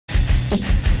What's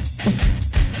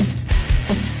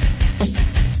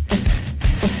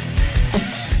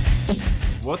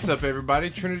up everybody,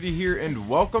 Trinity here, and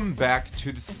welcome back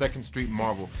to the 2nd Street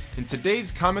Marvel. In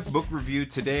today's comic book review,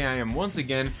 today I am once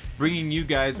again bringing you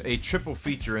guys a triple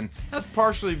feature, and that's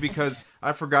partially because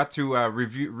I forgot to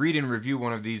read and review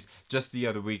one of these just the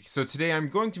other week. So today I'm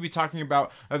going to be talking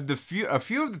about a few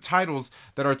of the titles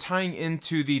that are tying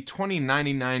into the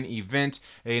 2099 event,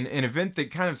 an event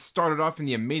that kind of started off in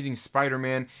the Amazing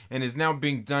Spider-Man and is now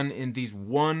being done in these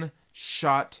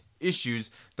one-shot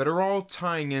issues that are all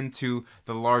tying into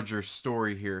the larger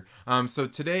story here. So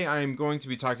today I am going to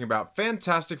be talking about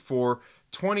Fantastic Four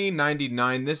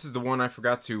 2099. This is the one I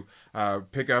forgot to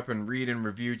pick up and read and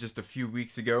review just a few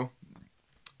weeks ago.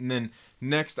 And then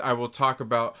next I will talk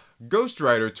about Ghost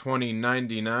Rider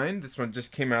 2099. This one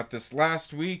just came out this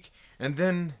last week. And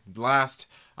then last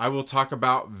I will talk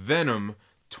about Venom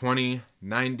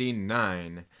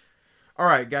 2099.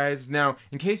 Alright guys, now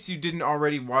in case you didn't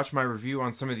already watch my review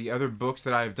on some of the other books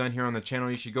that I've done here on the channel,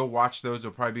 you should go watch those.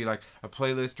 There'll probably be like a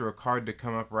playlist or a card to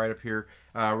come up right up here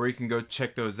where you can go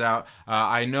check those out.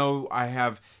 I know I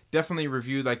have definitely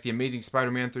reviewed like the Amazing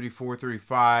Spider-Man 34,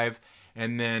 35,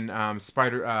 and then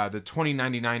the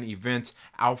 2099 event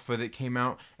Alpha that came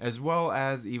out, as well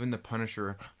as even the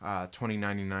Punisher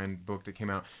 2099 book that came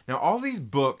out. Now all these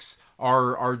books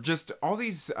are just all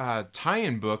these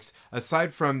tie-in books,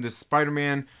 aside from the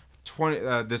Spider-Man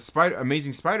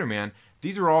Amazing Spider-Man.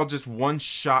 These are all just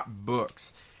one-shot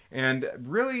books. And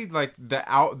really, like the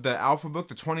Alpha book,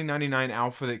 the 2099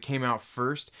 Alpha that came out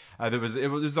first, it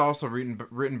was also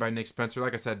written by Nick Spencer.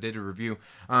 Like I said, I did a review.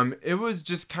 It was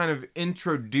just kind of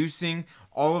introducing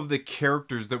all of the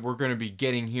characters that we're going to be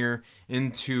getting here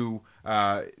into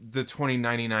the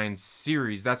 2099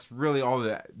 series. That's really all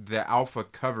that the Alpha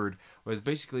covered, was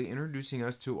basically introducing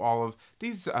us to all of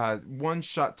these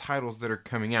one-shot titles that are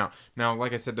coming out. Now,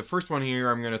 like I said, the first one here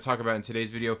I'm going to talk about in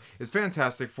today's video is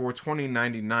Fantastic Four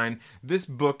 2099. This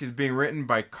book is being written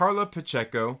by Carla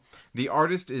Pacheco. The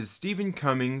artist is Stephen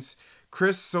Cummings.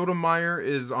 Chris Sotomayor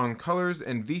is on colors,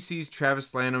 and VC's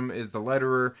Travis Lanham is the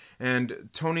letterer, and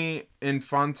Tony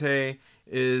Infante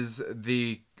is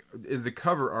the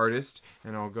cover artist.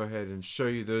 And I'll go ahead and show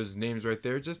you those names right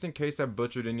there, just in case I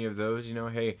butchered any of those. You know,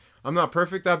 hey, I'm not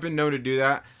perfect. I've been known to do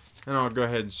that. And I'll go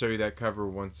ahead and show you that cover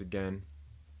once again.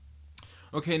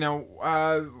 Okay, now,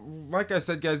 like I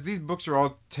said, guys, these books are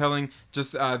all telling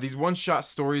just these one-shot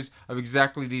stories of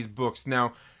exactly these books.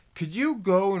 Now, could you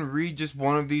go and read just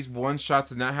one of these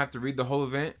one-shots and not have to read the whole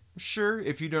event? Sure,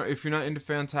 if you're not into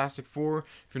Fantastic Four,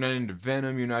 if you're not into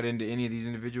Venom, you're not into any of these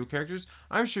individual characters,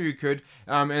 I'm sure you could.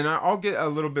 And I'll get a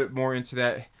little bit more into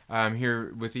that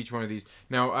here with each one of these.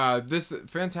 Now, this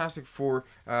Fantastic Four,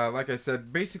 like I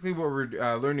said, basically what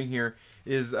we're learning here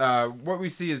is what we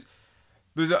see is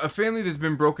there's a family that's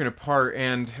been broken apart,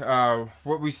 and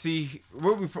what we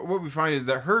find is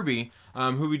that Herbie,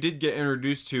 who we did get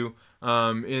introduced to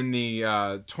in the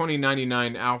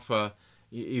 2099 Alpha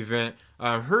event,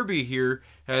 Herbie here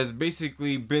has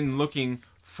basically been looking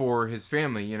for his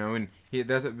family, you know, and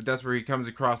that's where he comes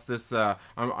across this. I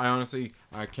honestly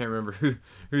can't remember who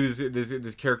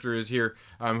this character is here,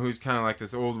 who's kind of like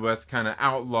this Old West kind of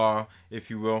outlaw, if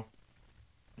you will.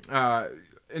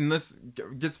 And this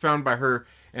gets found by her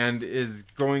and is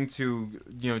going to,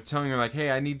 you know, telling her like,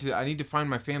 hey, I need to find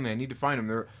my family. I need to find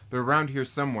them. They're around here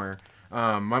somewhere.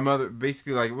 My mother,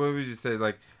 basically, like, what would you say,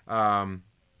 like,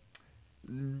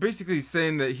 basically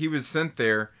saying that he was sent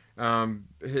there.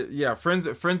 Yeah, friends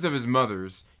of his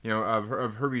mother's, you know,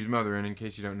 of Herbie's mother. And in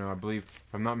case you don't know, I believe,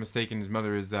 if I'm not mistaken, his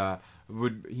mother is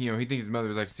he thinks his mother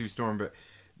is like Sue Storm, but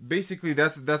basically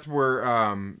that's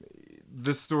where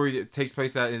this story takes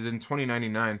place at, is in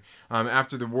 2099,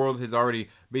 after the world has already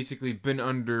basically been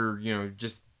under, you know,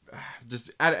 just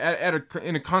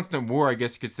in a constant war, I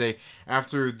guess you could say,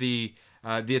 after the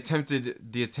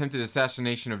attempted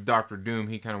assassination of Dr. Doom.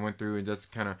 He kind of went through, and that's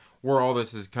kind of where all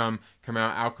this has come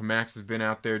out. Alchemax has been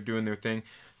out there doing their thing.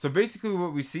 So basically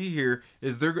what we see here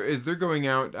is they're going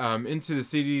out into the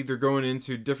city. They're going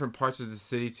into different parts of the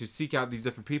city to seek out these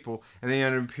different people, and they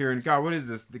end up here in, God, what is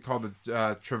this? They call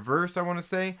the Traverse, I want to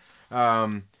say,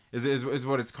 is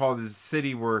what it's called. Is a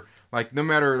city where, like, no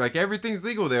matter, like, everything's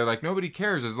legal there. Like, nobody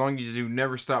cares as long as you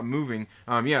never stop moving.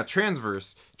 Yeah,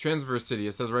 Transverse City.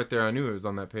 It says right there. I knew it was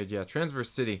on that page. Yeah,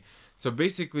 Transverse City. So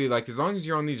basically, like, as long as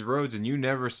you're on these roads and you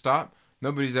never stop,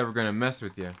 nobody's ever going to mess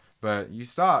with you. But you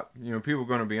stop, you know, people are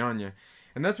going to be on you.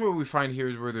 And that's what we find here,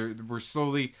 is where we're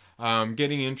slowly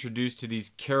getting introduced to these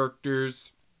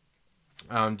characters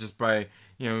just by,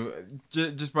 you know,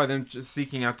 just by them just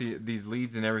seeking out these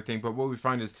leads and everything. But what we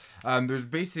find is there's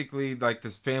basically like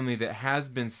this family that has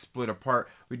been split apart.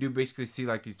 We do basically see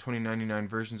like these 2099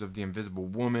 versions of the Invisible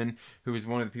Woman, who is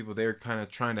one of the people there kind of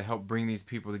trying to help bring these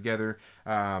people together.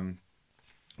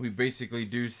 We basically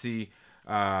do see,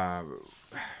 I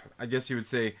guess you would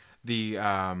say, the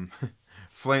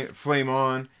flame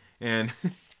on and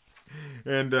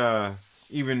and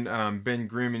even Ben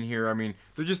Grimm in here. I mean,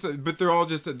 they're all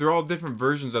different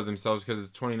versions of themselves because it's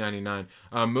 2099.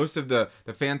 Most of the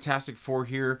Fantastic Four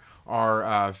here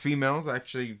are females.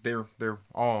 Actually, they're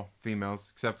all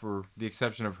females except for the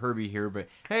exception of Herbie here. But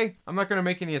hey, I'm not gonna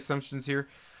make any assumptions here.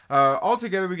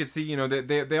 Altogether, we can see, you know,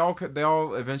 they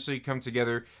all eventually come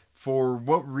together. For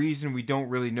what reason, we don't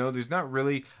really know. There's not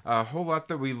really a whole lot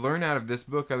that we learn out of this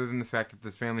book other than the fact that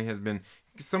this family has been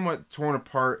somewhat torn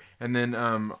apart, and then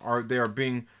they are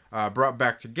being brought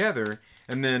back together.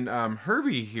 And then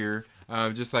Herbie here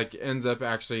just like ends up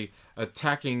actually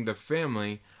attacking the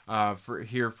family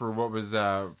for what was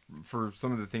for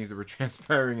some of the things that were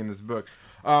transpiring in this book.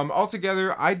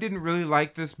 Altogether, I didn't really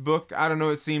like this book. I don't know,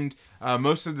 it seemed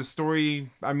most of the story,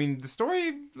 I mean, the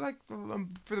story, like,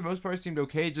 for the most part, seemed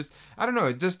okay. Just, I don't know,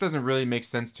 it just doesn't really make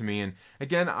sense to me. And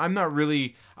again, I've never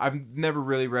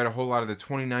really read a whole lot of the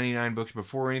 2099 books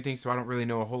before or anything, so I don't really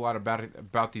know a whole lot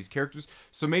about these characters.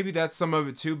 So maybe that's some of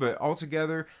it too, but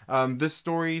altogether, this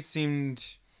story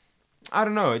seemed, I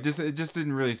don't know, it just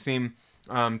didn't really seem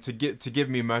to give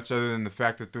me much other than the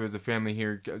fact that there was a family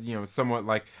here, you know, somewhat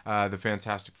like the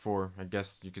Fantastic Four, I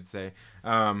guess you could say.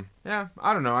 Yeah,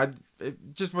 I don't know. It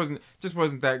just wasn't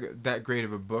that great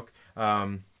of a book.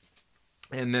 And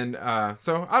then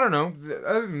so I don't know.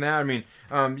 Other than that, I mean,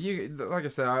 like I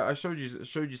said, I showed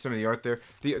you some of the art there.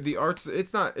 The art's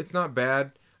it's not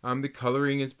bad. The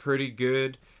coloring is pretty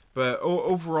good. But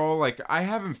overall, like, I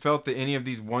haven't felt that any of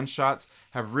these one-shots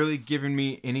have really given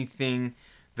me anything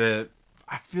that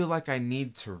I feel like I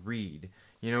need to read.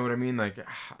 You know what I mean? Like,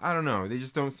 I don't know. They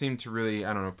just don't seem to really,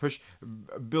 I don't know,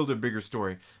 build a bigger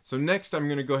story. So next, I'm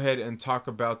going to go ahead and talk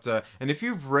about, and if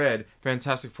you've read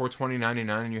Fantastic Four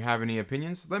 2099 and you have any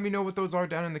opinions, let me know what those are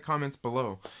down in the comments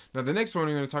below. Now, the next one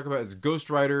I'm going to talk about is Ghost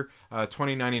Rider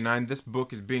 2099. This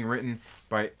book is being written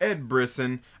by Ed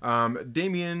Brisson.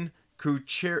 Damien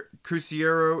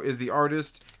Cusiero is the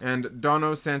artist, and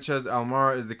Dono Sanchez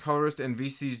Almara is the colorist, and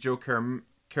VC's Joe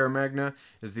Caramagna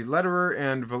is the letterer,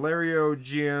 and Valerio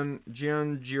Giordano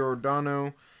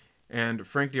and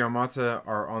Frank D'Armata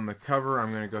are on the cover.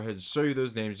 I'm going to go ahead and show you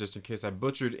those names just in case I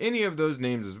butchered any of those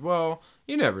names as well.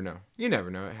 You never know. You never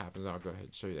know. It happens. I'll go ahead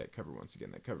and show you that cover once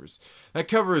again. That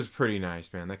cover is pretty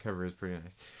nice, man. That cover is pretty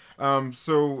nice.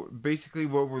 So basically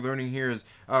what we're learning here is,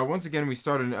 once again, we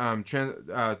start in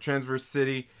Transverse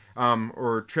City,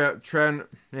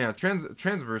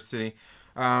 Transverse City.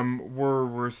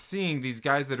 We're seeing these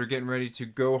guys that are getting ready to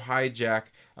go hijack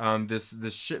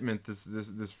this shipment,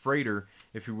 this freighter,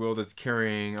 if you will, that's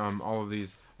carrying all of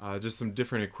these just some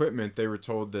different equipment. They were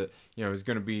told that, you know, is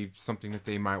going to be something that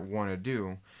they might want to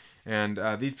do. And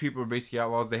these people are basically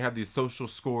outlaws. They have these social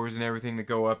scores and everything that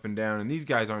go up and down, and these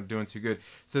guys aren't doing too good.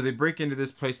 So they break into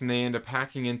this place and they end up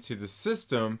hacking into the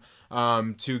system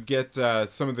to get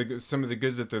some of the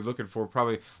goods that they're looking for,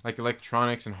 probably like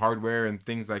electronics and hardware and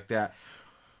things like that.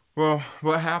 Well,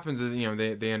 what happens is, you know,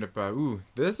 they end up, ooh,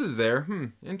 this is there.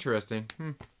 Interesting.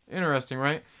 Interesting,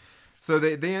 right? So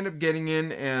they end up getting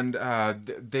in, and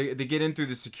they get in through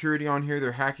the security on here.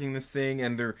 They're hacking this thing,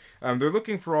 and they're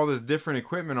looking for all this different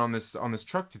equipment on this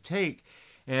truck to take.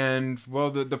 And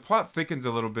well, the plot thickens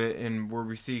a little bit, and where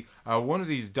we see one of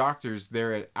these doctors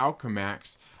there at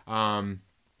Alchemax,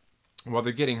 while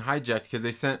they're getting hijacked, because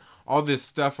they sent all this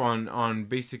stuff on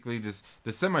basically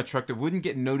the semi truck that wouldn't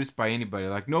get noticed by anybody.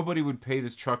 Like, nobody would pay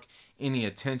this truck any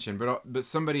attention, but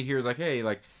somebody here is like, hey,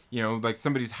 like, you know, like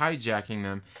somebody's hijacking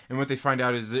them. And what they find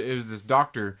out is it was this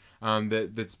doctor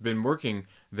that's been working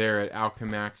there at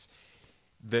Alchemax,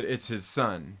 that it's his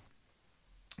son.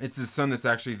 It's his son that's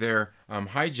actually there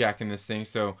hijacking this thing.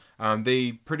 So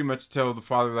they pretty much tell the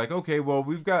father, like, okay, well,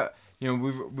 we've got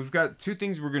two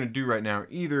things we're gonna do right now.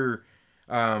 Either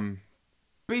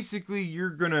basically we're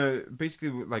gonna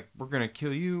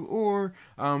kill you, or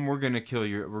we're gonna kill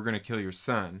your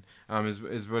son,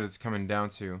 is what it's coming down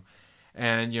to.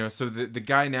 And, you know, so the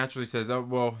guy naturally says, oh,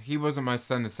 well, he wasn't my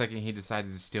son the second he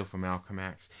decided to steal from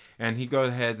Alchemax. And he goes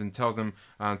ahead and tells him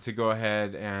to go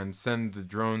ahead and send the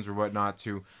drones or whatnot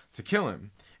to kill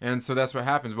him. And so that's what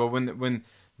happens. Well, when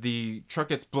the truck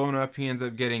gets blown up, he ends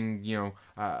up getting, you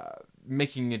know,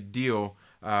 making a deal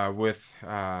with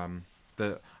I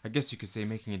guess you could say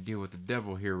making a deal with the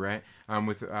devil here, right?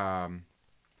 With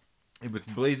with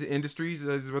Blaze Industries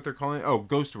is what they're calling it. Oh,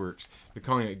 Ghostworks. They're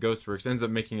calling it Ghostworks. Ends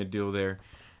up making a deal there,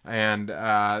 and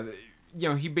you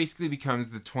know, he basically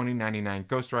becomes the 2099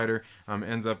 Ghost Rider.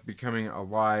 Ends up becoming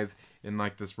alive in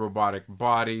like this robotic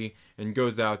body, and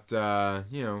goes out,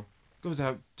 you know, goes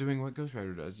out doing what Ghost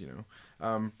Rider does. You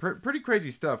know, pretty crazy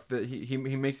stuff that he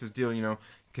makes this deal. You know,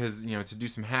 because, you know, to do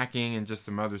some hacking and just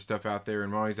some other stuff out there.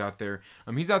 And while he's out there,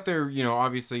 you know,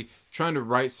 obviously trying to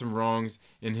right some wrongs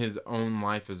in his own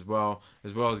life as well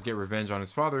as get revenge on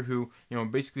his father, who, you know,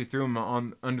 basically threw him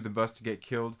on under the bus to get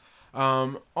killed.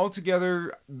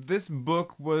 Altogether, this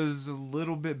book was a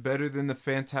little bit better than the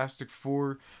Fantastic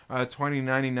Four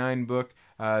 2099 book.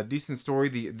 Decent story.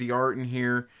 The art in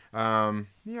here,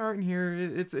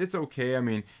 it's okay. I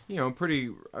mean, you know,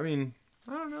 pretty. I mean,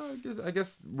 I don't know. I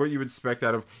guess what you would expect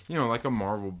out of, you know, like a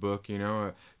Marvel book. You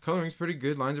know, coloring's pretty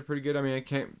good. Lines are pretty good. I mean,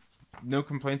 no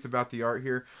complaints about the art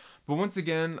here. But once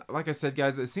again, like I said,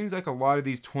 guys, it seems like a lot of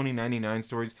these 2099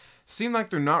 stories seem like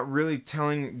they're not really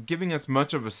giving us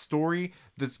much of a story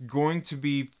that's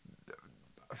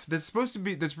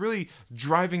that's really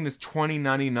driving this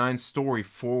 2099 story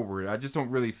forward. I just don't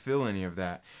really feel any of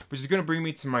that. Which is going to bring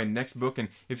me to my next book. And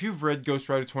if you've read Ghost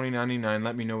Rider 2099,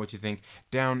 let me know what you think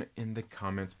down in the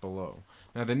comments below.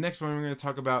 Now, the next one we're going to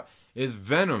talk about is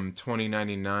Venom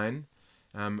 2099.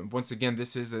 Once again,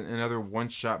 this is another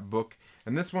one-shot book.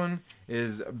 And this one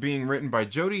is being written by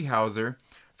Jody Hauser,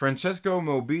 Francesco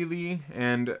Mobili,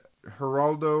 and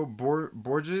Geraldo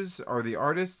Borges are the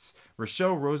artists.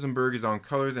 Rochelle Rosenberg is on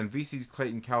colors, and VC's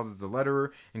Clayton Cowles is the letterer.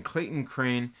 And Clayton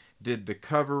Crane did the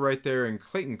cover right there. And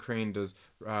Clayton Crane does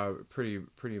pretty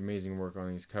amazing work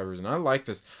on these covers. And I like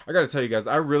this. I got to tell you guys,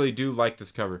 I really do like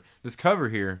this cover. This cover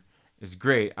here is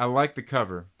great. I like the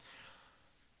cover.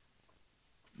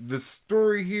 The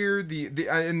story here,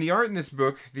 and the art in this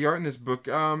book,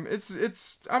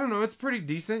 it's I don't know, it's pretty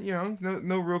decent. You know,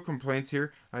 no real complaints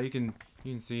here. You can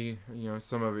see, you know,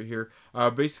 some of it here.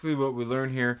 Basically, what we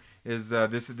learn here is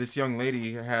this young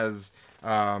lady has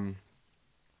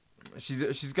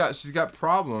she's got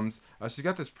problems. She's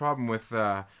got this problem with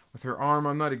her arm.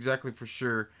 I'm not exactly for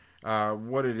sure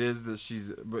what it is that she's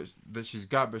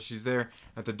got, but she's there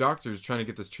at the doctor's trying to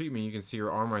get this treatment. You can see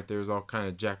her arm right there is all kind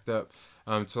of jacked up.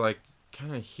 To like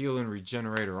kind of heal and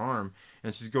regenerate her arm,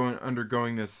 and she's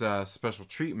undergoing this special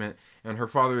treatment. And her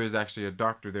father is actually a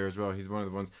doctor there as well. He's one of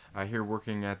the ones here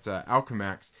working at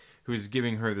Alchemax, who's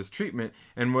giving her this treatment.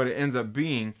 And what it ends up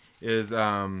being is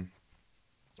a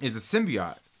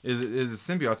symbiote. Is a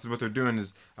symbiote. So what they're doing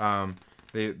is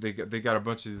they got a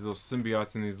bunch of these little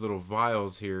symbiotes in these little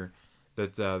vials here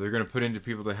that they're going to put into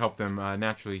people to help them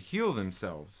naturally heal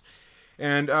themselves.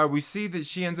 And we see that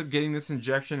she ends up getting this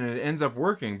injection, and it ends up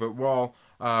working. But while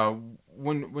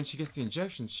when she gets the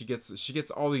injection, she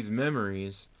gets all these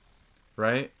memories,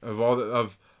 right, of all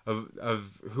of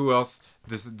who else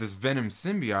this Venom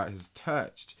symbiote has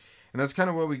touched. And that's kind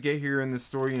of what we get here in this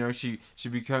story. You know, she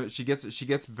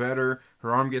gets better.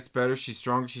 Her arm gets better. She's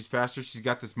stronger. She's faster. She's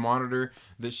got this monitor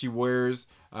that she wears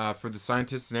for the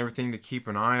scientists and everything to keep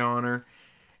an eye on her.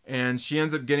 And she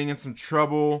ends up getting in some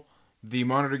trouble. The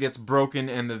monitor gets broken,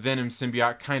 and the Venom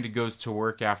symbiote kind of goes to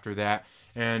work after that,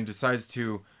 and decides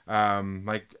to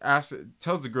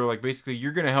tells the girl, like, basically,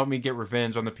 you're gonna help me get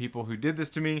revenge on the people who did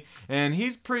this to me. And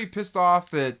he's pretty pissed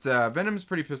off that Venom's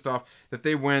pretty pissed off that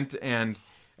they went and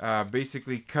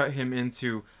basically cut him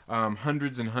into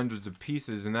hundreds and hundreds of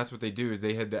pieces. And that's what they do, is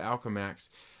they head to Alchemax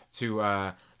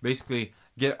to basically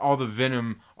get all the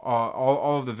Venom,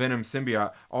 all of the Venom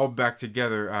symbiote all back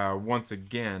together once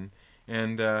again.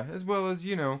 And as well as,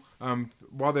 you know,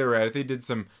 while they were at it, they did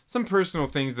some personal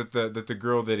things that the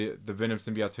girl that the Venom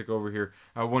symbiote took over here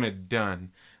wanted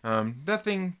done.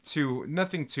 Nothing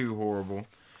too horrible.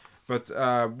 But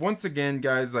once again,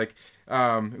 guys, like,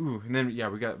 and then yeah,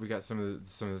 we got some of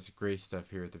this great stuff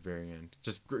here at the very end.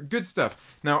 Just good stuff.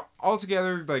 Now,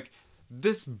 altogether, like,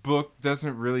 this book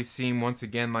doesn't really seem, once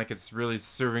again, like it's really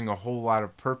serving a whole lot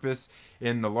of purpose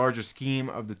in the larger scheme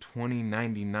of the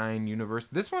 2099 universe.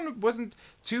 This one wasn't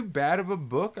too bad of a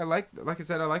book. Like I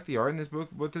said, I like the art in this book.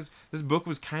 But this book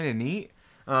was kind of neat.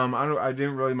 I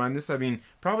didn't really mind this. I mean,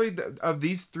 probably of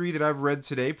these three that I've read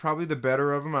today, probably the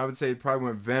better of them. I would say it probably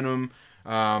went Venom,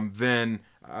 then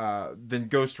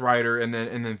Ghost Rider, and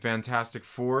then Fantastic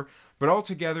Four. But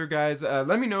altogether, guys,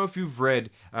 let me know if you've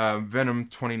read Venom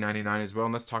 2099 as well,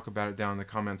 and let's talk about it down in the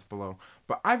comments below.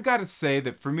 But I've got to say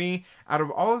that for me, out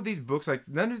of all of these books, like,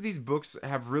 none of these books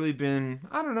have really been,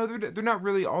 I don't know, they're not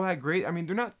really all that great. I mean,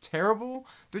 they're not terrible.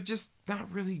 They're just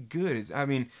not really good. I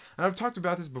mean, and I've talked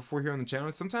about this before here on the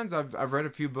channel. Sometimes I've read a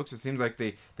few books. It seems like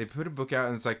they put a book out,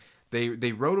 and it's like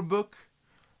they wrote a book,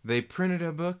 they printed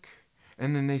a book,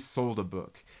 and then they sold a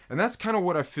book. And that's kind of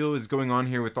what I feel is going on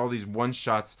here with all these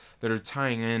one-shots that are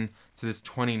tying in to this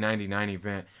 2099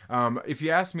 event. If you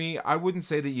ask me, I wouldn't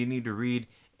say that you need to read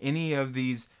any of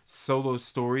these solo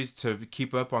stories to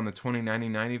keep up on the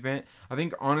 2099 event. I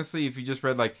think honestly, if you just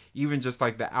read like even just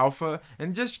like the alpha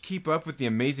and just keep up with the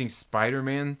Amazing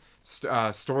Spider-Man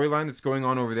storyline that's going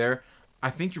on over there, I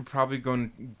think you're probably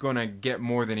gonna get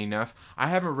more than enough. I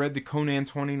haven't read the Conan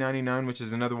 2099, which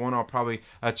is another one I'll probably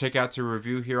check out to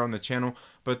review here on the channel.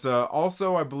 But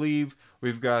also, I believe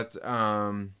we've got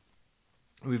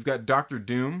Doctor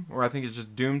Doom, or I think it's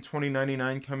just Doom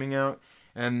 2099 coming out,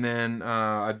 and then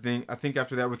I think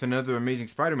after that with another Amazing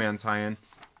Spider-Man tie-in,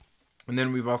 and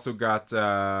then we've also got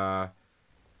Spider-Man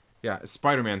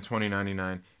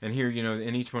 2099. And here, you know,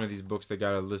 in each one of these books, they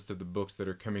got a list of the books that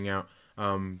are coming out.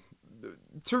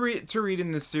 To read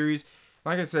in this series.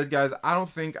 Like I said, guys, I don't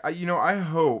think I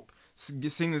hope,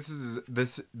 seeing this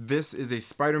is a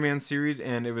Spider-Man series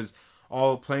and it was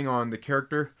all playing on the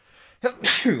character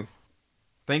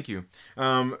thank you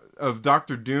of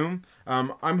Doctor Doom.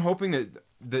 I'm hoping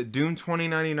that Doom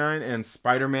 2099 and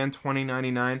Spider-Man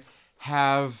 2099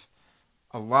 have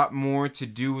a lot more to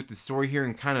do with the story here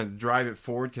and kind of drive it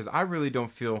forward, because I really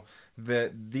don't feel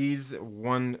that these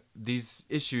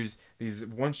issues, these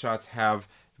one-shots, have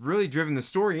really driven the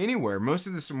story anywhere. More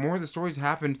of the stories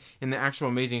happened in the actual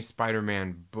Amazing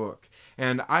Spider-Man book.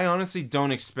 And I honestly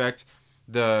don't expect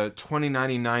the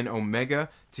 2099 Omega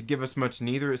to give us much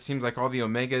neither. It seems like all the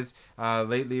Omegas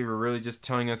lately were really just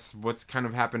telling us what's kind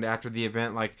of happened after the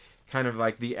event, like kind of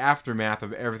like the aftermath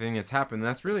of everything that's happened.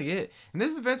 That's really it. And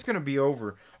this event's going to be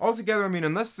over. Altogether, I mean,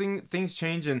 unless things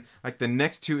change in like the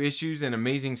next two issues in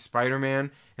Amazing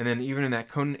Spider-Man, and then even in that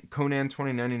Conan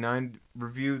 2099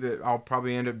 review that I'll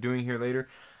probably end up doing here later,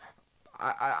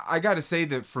 I got to say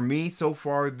that for me so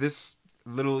far, this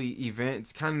little event,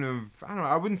 it's kind of, I don't know,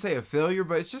 I wouldn't say a failure,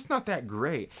 but it's just not that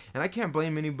great. And I can't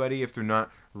blame anybody if they're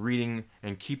not reading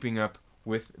and keeping up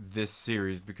with this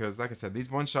series, because like I said, these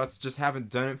one-shots just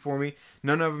haven't done it for me.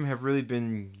 None of them have really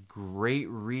been great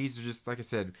reads. They're just, like I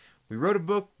said, we wrote a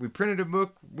book, we printed a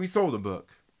book, we sold a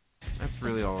book. That's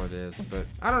really all it is. But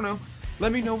I don't know.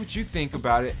 Let me know what you think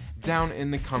about it down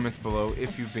in the comments below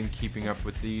if you've been keeping up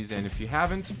with these, and if you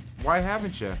haven't, why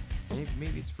haven't you?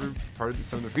 Maybe it's for part of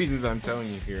some of the reasons I'm telling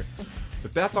you here.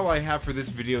 But that's all I have for this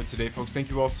video today, folks. Thank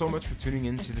you all so much for tuning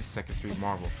in to the Second Street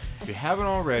Marvel. If you haven't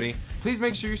already, please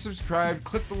make sure you subscribe,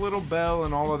 click the little bell,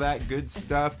 and all of that good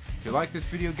stuff. If you like this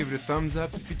video, give it a thumbs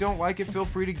up. If you don't like it, feel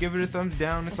free to give it a thumbs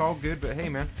down. It's all good, but hey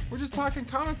man, we're just talking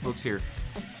comic books here.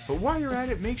 But while you're at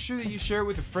it, make sure that you share it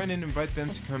with a friend and invite them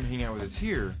to come hang out with us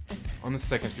here on the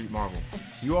Second Street Marvel.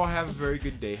 You all have a very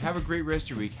good day. Have a great rest of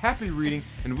your week. Happy reading,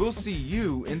 and we'll see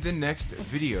you in the next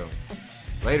video.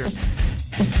 Later.